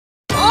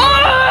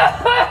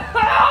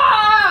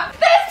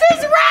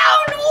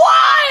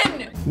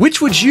Which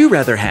would you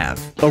rather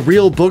have? A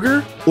real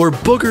booger or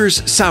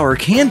Booger's sour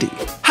candy?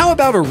 How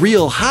about a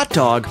real hot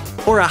dog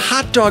or a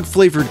hot dog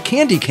flavored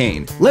candy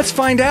cane? Let's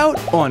find out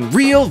on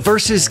Real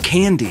versus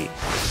Candy.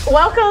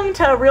 Welcome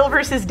to Real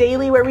versus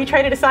Daily, where we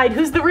try to decide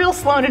who's the real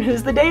Sloan and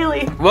who's the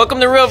Daily. Welcome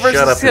to Real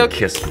versus Shut up and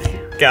kiss me.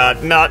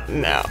 God, not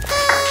now.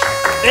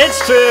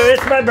 It's true,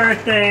 it's my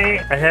birthday.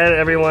 I had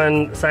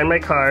everyone sign my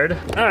card.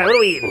 All right, what are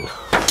we eating?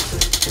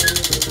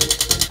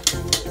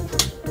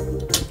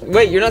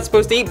 Wait, you're not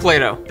supposed to eat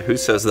Play-Doh. Who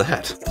says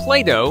that?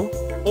 Play-Doh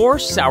or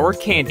sour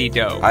candy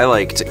dough? I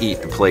like to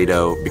eat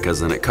Play-Doh because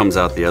then it comes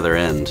out the other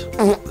end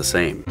the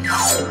same.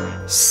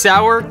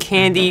 Sour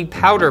candy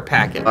powder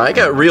packet. I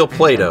got real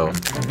Play-Doh.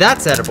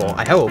 That's edible,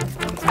 I hope.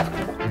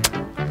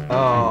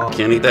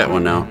 Can't eat that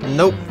one now.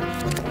 Nope.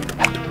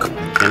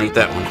 Can't eat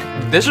that one.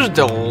 This is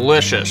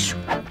delicious.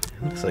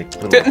 It's like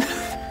little...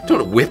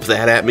 Don't whip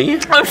that at me.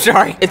 I'm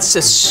sorry. It's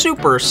a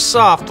super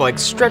soft, like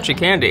stretchy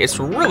candy. It's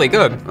really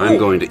good. I'm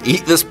going to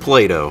eat this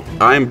Play-Doh.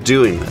 I'm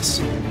doing this.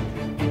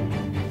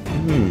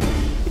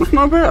 It's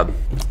not bad.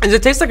 Does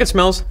it taste like it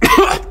smells?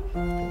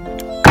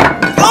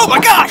 Oh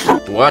my gosh!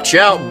 Watch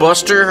out,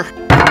 Buster.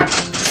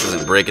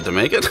 Doesn't break it to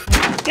make it.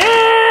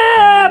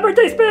 Yeah,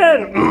 birthday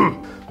spin.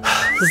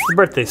 This is the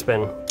birthday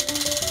spin.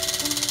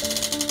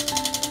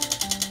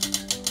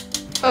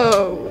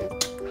 Oh.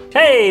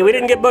 Hey, we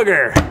didn't get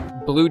booger.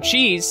 Blue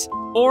cheese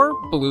or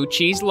blue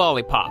cheese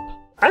lollipop?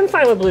 I'm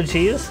fine with blue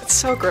cheese. It's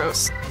so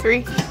gross.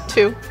 3,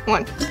 2,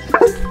 1.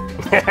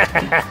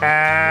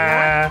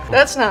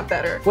 That's not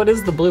better. What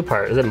is the blue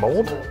part? Is it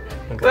mold?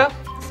 Okay. Well,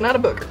 it's not a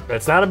booger.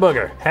 It's not a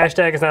booger.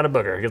 Hashtag it's not a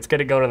booger. Let's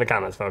get it going in the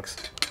comments, folks.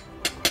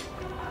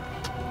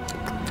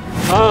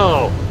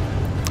 Oh.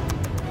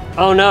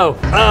 Oh no.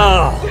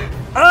 Oh.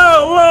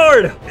 Oh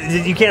Lord.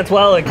 You can't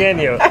swallow it, can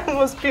you? I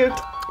almost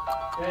puked.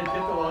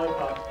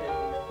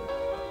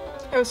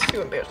 I was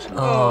too embarrassed.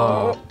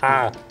 Oh.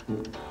 Ah.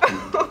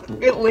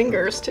 It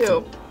lingers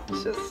too.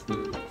 It's just.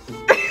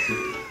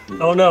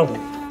 Oh no.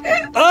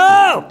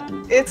 Oh!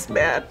 It's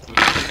bad.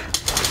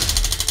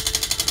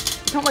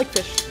 I don't like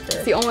fish.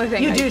 It's the only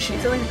thing You I do,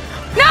 she's like.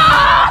 No!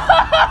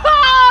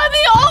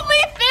 The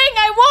only thing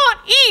I won't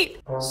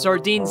eat!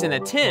 Sardines in a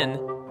tin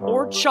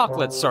or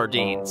chocolate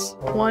sardines?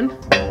 1,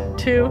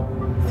 2,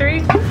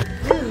 3.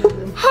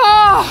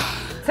 Oh,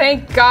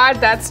 thank God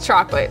that's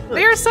chocolate.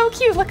 They are so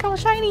cute. Look how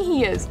shiny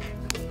he is.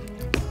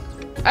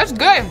 That's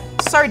good.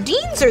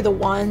 Sardines are the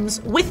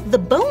ones with the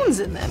bones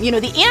in them. You know,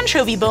 the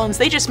anchovy bones,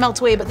 they just melt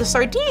away, but the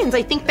sardines,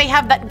 I think they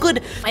have that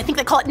good, I think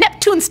they call it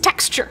Neptune's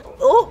texture.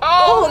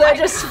 Oh, they're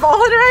just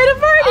falling right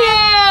apart.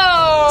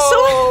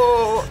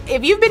 Oh! So,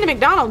 if you've been to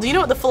McDonald's, you know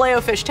what the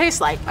Filet-O-Fish tastes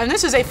like. And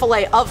this is a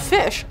fillet of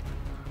fish.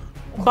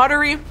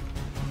 Buttery,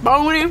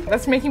 bony.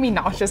 That's making me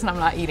nauseous and I'm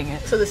not eating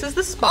it. So this is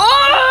the spot.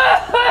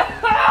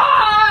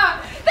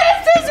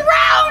 This is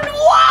round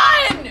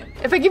 1!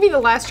 If I give you the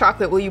last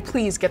chocolate, will you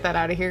please get that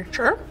out of here?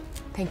 Sure.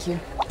 Thank you.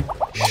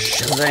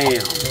 Shazam.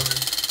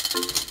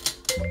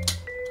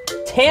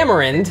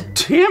 Tamarind.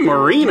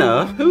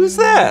 Tamarina? Who's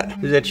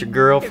that? Is that your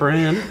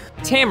girlfriend?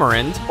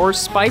 Tamarind or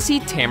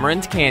spicy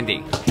tamarind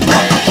candy?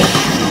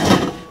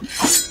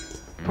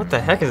 What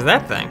the heck is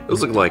that thing?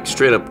 Those look like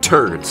straight up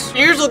turds.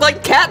 Yours look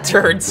like cat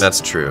turds.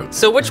 That's true.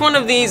 So which one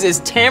of these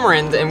is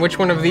tamarind and which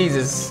one of these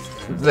is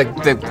the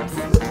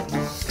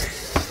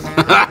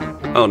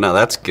Oh, no,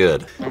 that's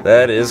good.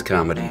 That is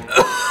comedy.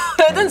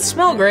 That doesn't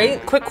smell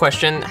great. Quick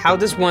question, how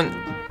does one...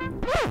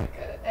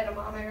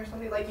 Edamame or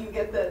something, like you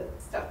get the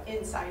stuff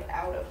inside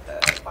out of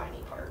the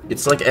viney part.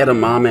 It's like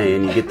edamame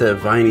and you get the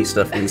viney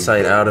stuff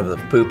inside out of the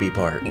poopy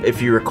part.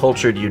 If you were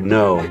cultured, you'd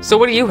know. So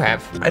what do you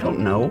have? I don't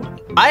know.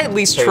 I at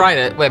least tried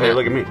it. Wait a Hey, minute.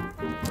 look at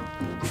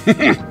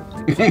me.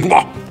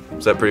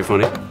 Is that pretty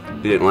funny?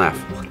 You didn't laugh.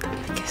 What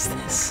is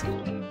this?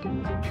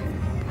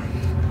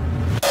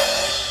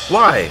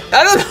 Why?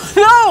 I don't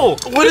know!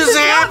 What is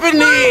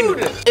happening?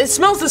 It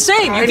smells the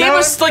same. You gave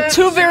us like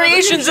 2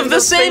 variations of the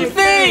same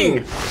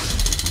thing.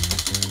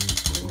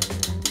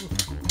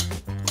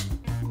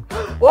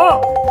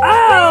 Whoa!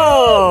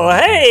 Oh!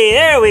 Hey,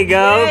 there we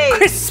go. Hey.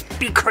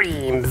 Krispy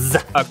Kremes.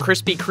 A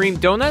Krispy Kreme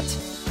donut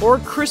or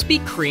Krispy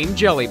Kreme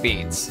jelly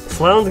beans?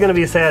 Sloan's gonna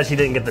be sad she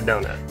didn't get the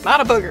donut. Not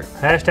a booger.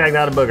 Hashtag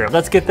not a booger.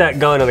 Let's get that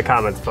going in the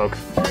comments,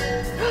 folks.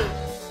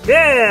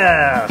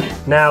 Yeah!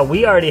 Now,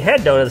 we already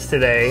had donuts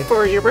today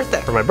For your birthday.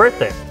 for my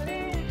birthday.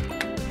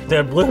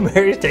 The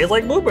blueberries taste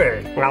like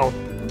blueberry. Well,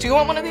 Do you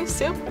want one of these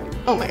too?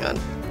 Oh my god.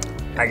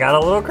 I got a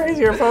little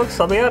crazier, folks,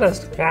 I'll be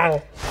honest.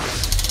 Ah.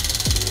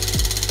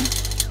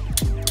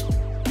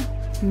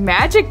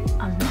 Magic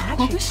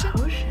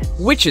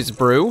Witch's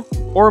brew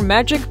or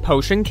magic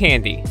potion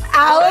candy?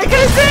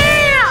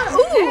 Alakazam!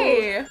 Ooh.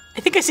 Hey. I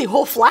think I see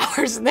whole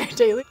flowers in there,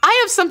 Daily. I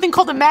have something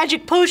called a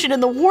magic potion,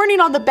 and the warning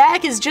on the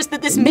back is just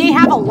that this may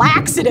have a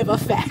laxative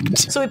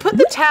effect. So we put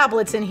the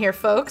tablets in here,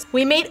 folks.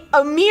 We made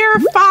a mere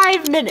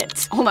 5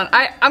 minutes. Hold on,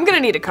 I'm gonna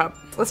need a cup.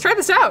 Let's try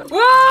this out.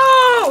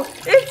 Whoa!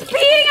 It's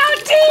peeing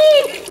out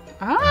tea!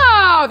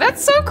 Oh,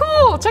 that's so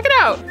cool. Check it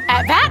out.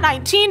 At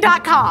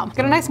that19.com.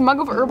 Got a nice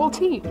mug of herbal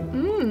tea.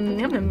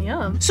 Yum, yum,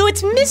 yum. So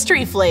it's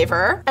mystery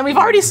flavor, and we've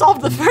already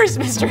solved the first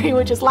mystery,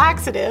 which is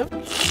laxative.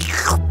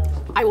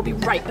 I will be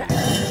right back.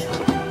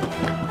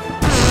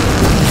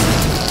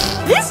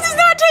 This does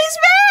not taste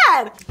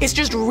bad! It's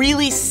just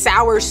really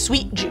sour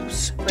sweet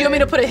juice. Do you want me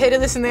to put a hit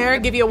of this in there,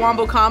 give you a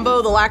wombo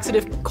combo, the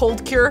laxative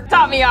cold cure?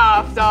 Top me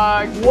off,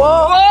 dog.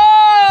 Whoa!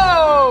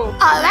 Whoa!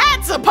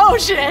 That's a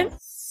potion!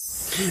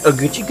 A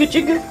Gucci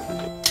Gucci good.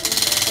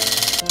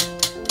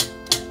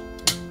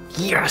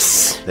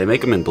 Yes! They make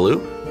them in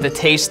blue? The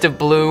taste of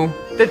blue.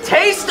 The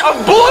taste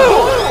of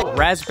blue!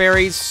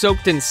 Raspberries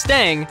soaked in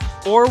Stang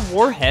or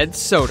Warhead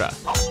soda.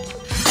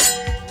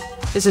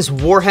 This is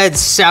Warhead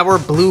Sour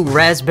Blue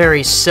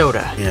Raspberry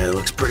Soda. Yeah, it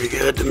looks pretty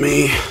good to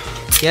me.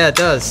 Yeah, it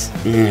does.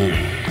 Woo!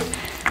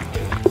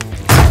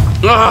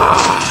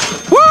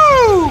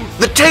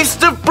 The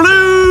taste of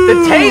blue!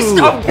 The taste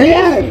of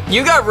blue!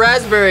 You got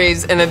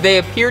raspberries and they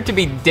appear to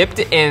be dipped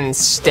in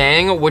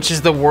Stang, which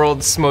is the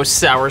world's most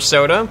sour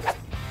soda.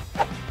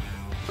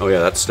 Oh yeah,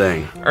 that's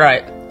Stang. All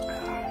right.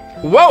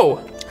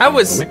 Whoa! How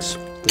was... Mix. A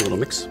little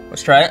mix.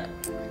 Let's try it.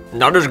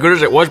 Not as good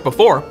as it was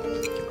before.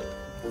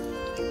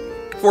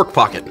 Fork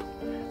pocket.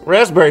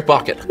 Raspberry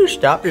pocket.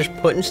 Stop just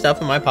putting stuff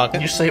in my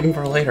pocket. You save them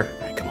for later.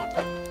 All right, come on.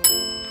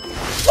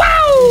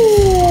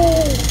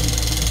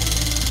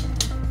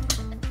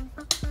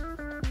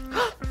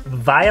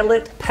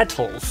 Violet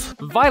petals.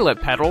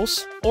 Violet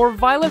petals or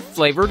violet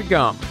flavored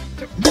gum.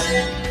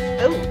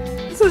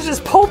 This is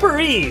just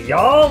potpourri,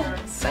 y'all.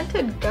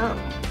 Scented gum.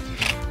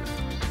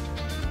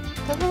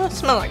 Doesn't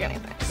smell like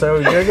anything. So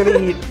you're gonna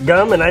eat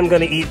gum and I'm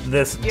gonna eat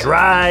this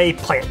dry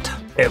plant.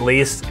 At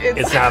least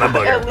it's not a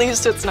booger. At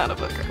least it's not a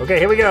booger. Okay,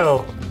 here we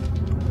go.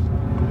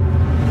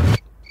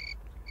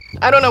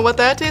 I don't know what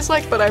that tastes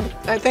like, but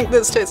I think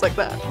this tastes like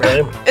that.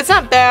 Really? It's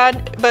not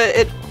bad, but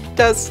it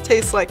does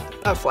taste like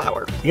a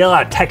flower. You get a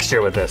lot of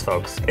texture with this,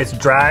 folks. It's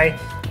dry,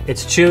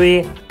 it's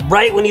chewy.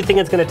 Right when you think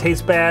it's gonna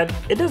taste bad,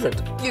 it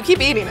doesn't. You keep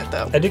eating it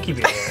though. I do keep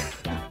eating it.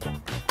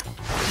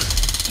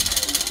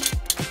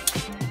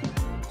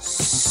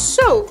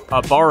 Soap.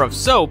 A bar of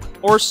soap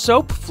or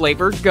soap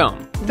flavored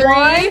gum. 3,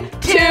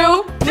 2,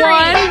 1.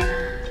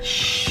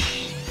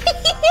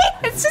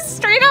 It's just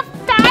straight up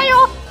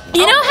dial.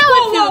 You know how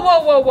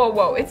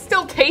Whoa. It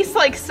still tastes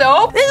like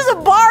soap? this is a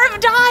bar of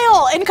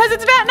dial, and because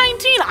it's VAT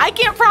 19, I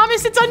can't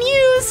promise it's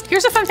unused.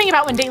 Here's a fun thing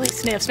about when Daly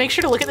sniffs. Make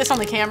sure to look at this on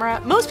the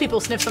camera. Most people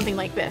sniff something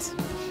like this.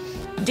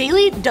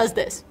 Daly does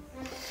this.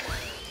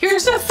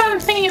 Here's a fun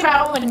thing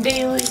about when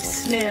Daly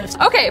sniffs.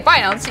 Okay,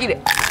 fine, let's eat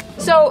it.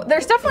 So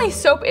there's definitely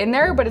soap in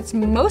there, but it's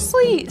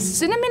mostly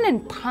cinnamon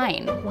and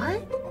pine.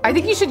 What? I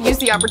think you should use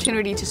the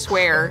opportunity to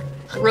swear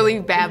really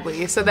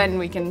badly, so then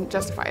we can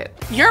justify it.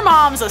 Your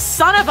mom's a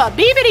son of a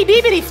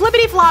beepity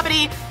flippity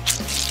floppity.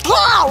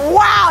 Oh,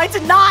 wow, it's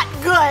not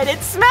good.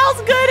 It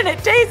smells good and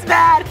it tastes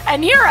bad.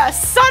 And you're a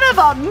son of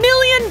a $1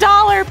 million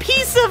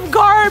piece of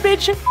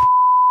garbage.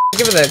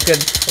 Give it a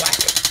good whack.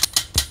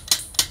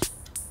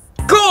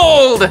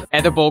 Gold!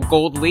 Edible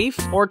gold leaf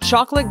or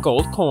chocolate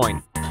gold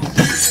coin.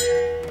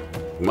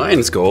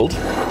 Mine's gold.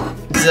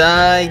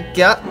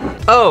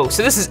 Oh,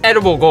 so this is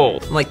edible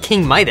gold, like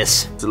King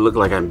Midas. Does it look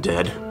like I'm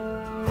dead?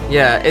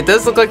 Yeah, it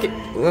does look like it.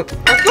 Look!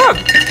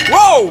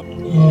 Whoa!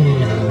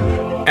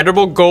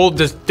 Edible gold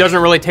just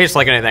doesn't really taste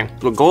like anything.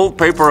 The gold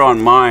paper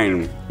on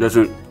mine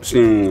doesn't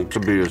seem to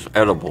be as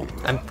edible.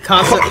 I'm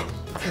constant.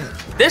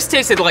 This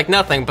tasted like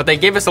nothing, but they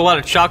gave us a lot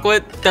of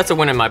chocolate. That's a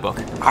win in my book.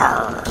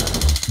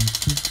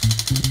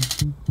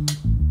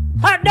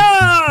 Hot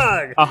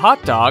dog! A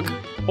hot dog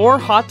or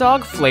hot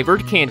dog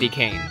flavored candy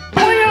cane.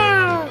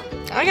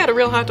 I got a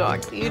real hot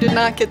dog. You did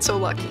not get so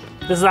lucky.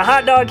 This is a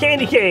hot dog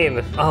candy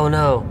cane. Oh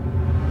no.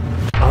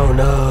 Oh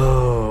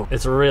no.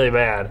 It's really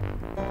bad.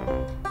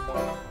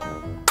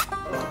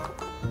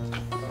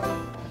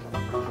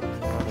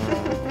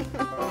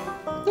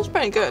 It's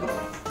pretty good.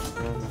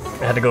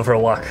 I had to go for a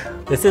walk.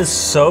 This is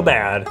so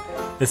bad.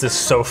 This is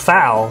so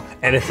foul,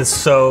 and this is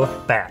so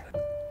bad.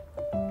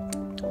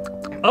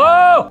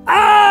 Oh!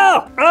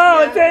 Oh!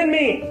 Oh, it's in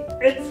me!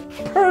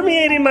 It's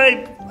permeating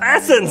my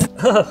essence.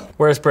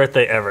 Worst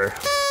birthday ever.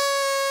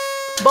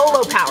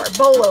 Bolo power,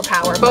 bolo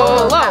power.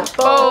 Bolo.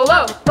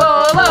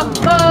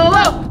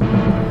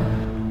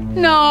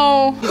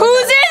 No.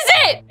 Whose is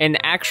it? An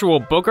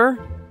actual booger?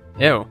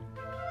 Ew.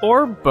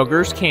 Or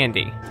Booger's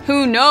candy.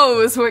 Who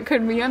knows what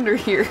could be under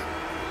here?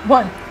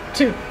 1,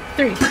 2,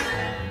 3.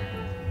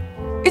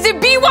 Is it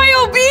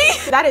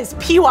BYOB? That is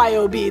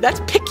PYOB. That's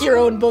pick your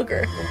own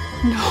booger.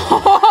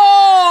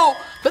 No.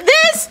 But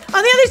this,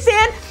 on the other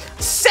hand,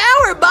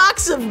 sour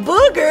box of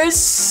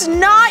boogers,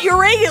 not your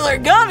regular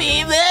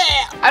gummy.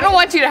 Blech. I don't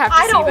want you to have to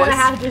see this. I don't want to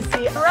have to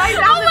see it right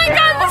now. Oh my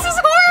god, this is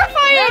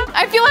horrifying!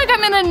 I feel like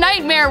I'm in a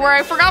nightmare where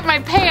I forgot my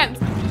pants.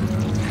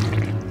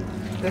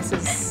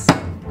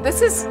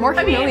 This is more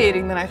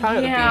humiliating than I thought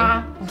it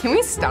would be. Can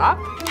we stop?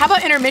 How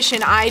about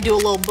intermission? I do a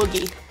little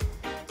boogie.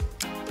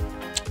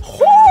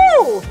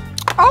 Whoo!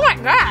 Oh my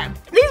god,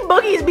 these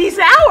boogies be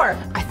sour.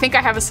 I think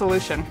I have a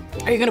solution.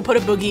 Are you gonna put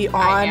a boogie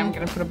on? I am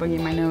gonna put a boogie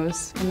in my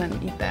nose and then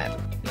eat that.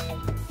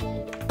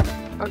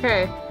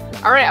 Okay.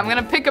 All right, I'm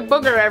gonna pick a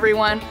booger,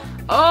 everyone.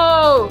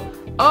 Oh,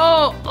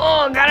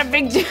 got a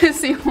big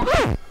juicy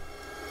one.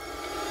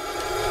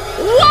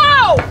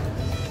 Whoa!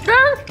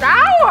 They're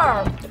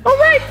sour! All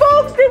right,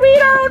 folks, did we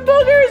eat our own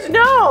boogers?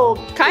 No.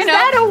 Kind Is of.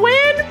 that a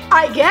win?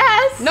 I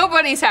guess.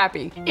 Nobody's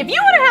happy. If you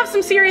want to have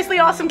some seriously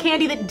awesome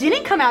candy that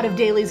didn't come out of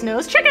Daly's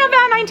nose, check out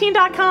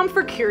VAT19.com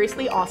for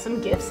curiously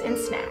awesome gifts and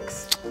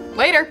snacks.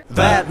 Later.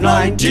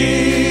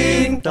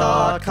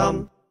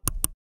 VAT19.com